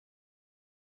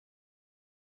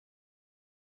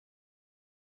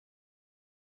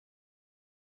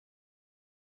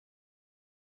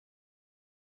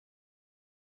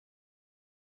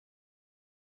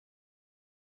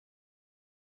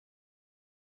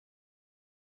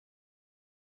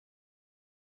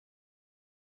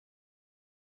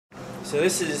So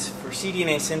this is for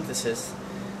cDNA synthesis.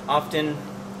 Often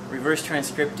reverse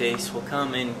transcriptase will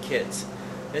come in kits.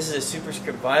 This is a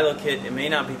superscript vialo kit. It may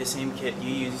not be the same kit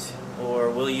you use or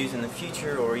will use in the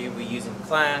future, or you will use in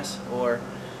class or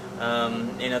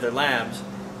in other labs.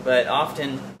 But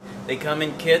often they come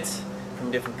in kits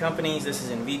from different companies. This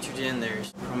is Invitrogen,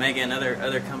 there's Omega and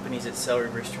other companies that sell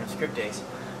reverse transcriptase.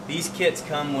 These kits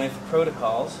come with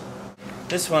protocols.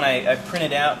 This one I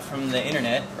printed out from the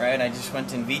internet, right? I just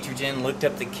went to Invitrogen, looked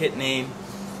up the kit name,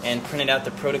 and printed out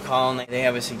the protocol, and they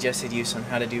have a suggested use on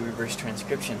how to do reverse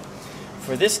transcription.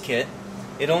 For this kit,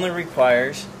 it only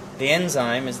requires the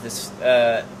enzyme is this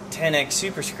 10x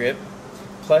superscript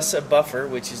plus a buffer,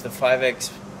 which is the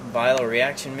 5x viral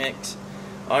reaction mix,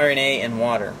 RNA, and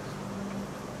water.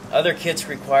 Other kits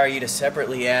require you to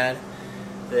separately add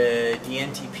the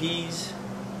DNTPs,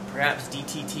 perhaps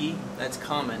DTT. That's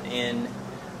common in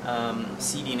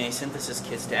cDNA synthesis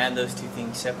kits, to add those two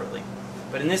things separately.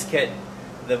 But in this kit,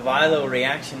 the viral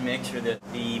reaction mix, or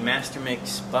the master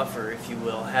mix buffer, if you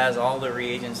will, has all the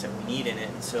reagents that we need in it.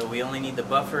 And so we only need the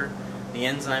buffer, the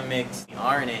enzyme mix, the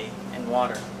RNA, and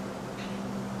water.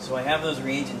 So I have those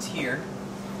reagents here.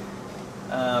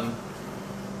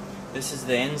 This is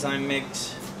the enzyme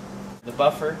mix, the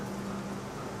buffer.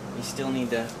 We still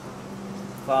need to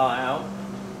thaw out,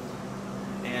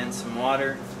 and some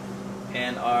water,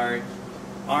 and our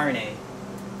RNA.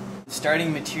 The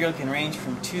starting material can range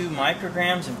from 2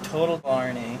 micrograms of total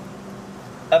RNA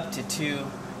up to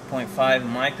 2.5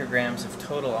 micrograms of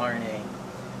total RNA.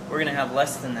 We're going to have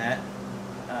less than that.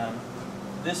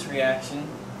 This reaction,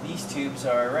 these tubes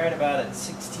are right about at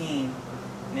 16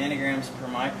 nanograms per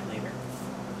microliter.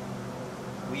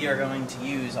 We are going to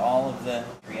use all of the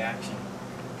reaction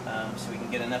so we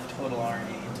can get enough total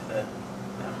RNA into the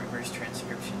reverse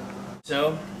transcription.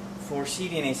 So for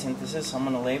cDNA synthesis, I'm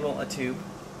going to label a tube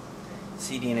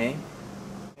cDNA.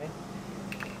 Okay.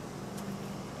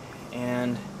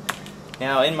 And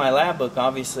now in my lab book,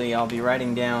 obviously I'll be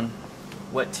writing down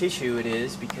what tissue it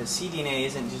is, because cDNA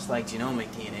isn't just like genomic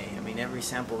DNA. I mean, every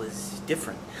sample is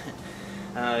different.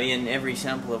 And every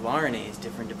sample of RNA is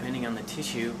different depending on the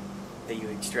tissue that you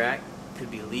extract.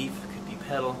 Could be leaf, could be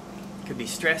petal, could be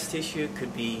stress tissue,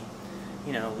 could be,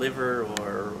 you know, liver,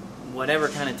 or whatever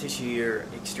kind of tissue you're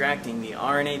extracting. The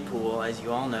RNA pool, as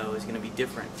you all know, is going to be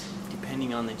different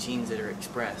depending on the genes that are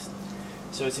expressed.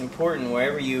 So it's important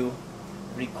wherever you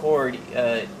record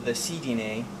the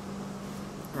cDNA,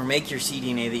 or make your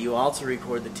cDNA, that you also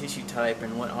record the tissue type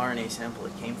and what RNA sample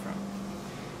it came from.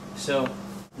 So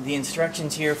the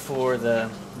instructions here for the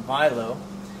vialo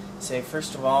say,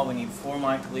 first of all, we need 4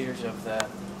 microliters of the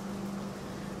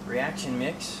reaction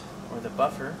mix, or the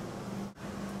buffer.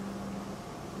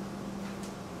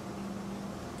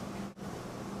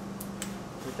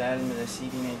 Put that into the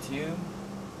cDNA tube.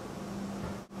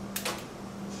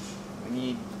 We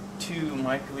need 2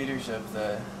 microliters of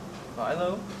the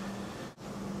vialo.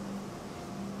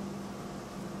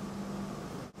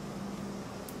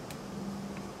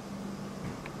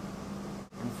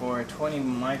 And for a 20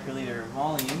 microliter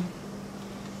volume,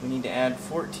 we need to add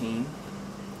 14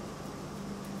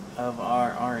 of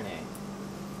our RNA.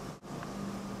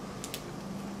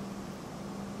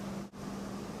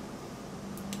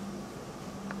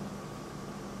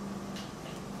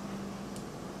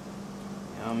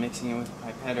 Now I'm mixing it with a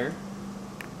pipetter.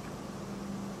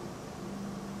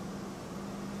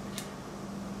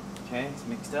 Okay, it's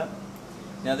mixed up.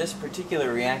 Now this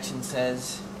particular reaction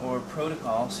says, or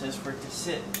protocol says, for it to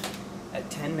sit at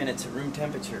 10 minutes at room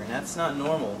temperature, and that's not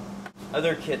normal.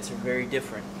 Other kits are very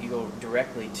different. You go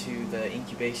directly to the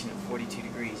incubation at 42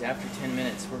 degrees. After 10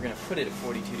 minutes, we're going to put it at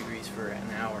 42 degrees for an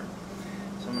hour.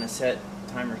 So I'm going to set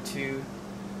timer 2,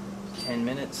 10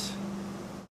 minutes.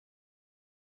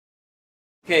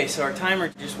 Okay, so our timer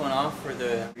just went off for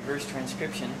the reverse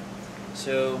transcription.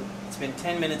 So it's been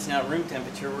 10 minutes now at room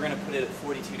temperature. We're going to put it at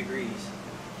 42 degrees.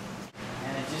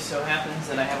 And it just so happens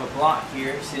that I have a block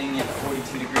here sitting at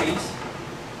 42 degrees.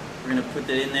 We're going to put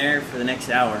that in there for the next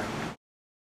hour.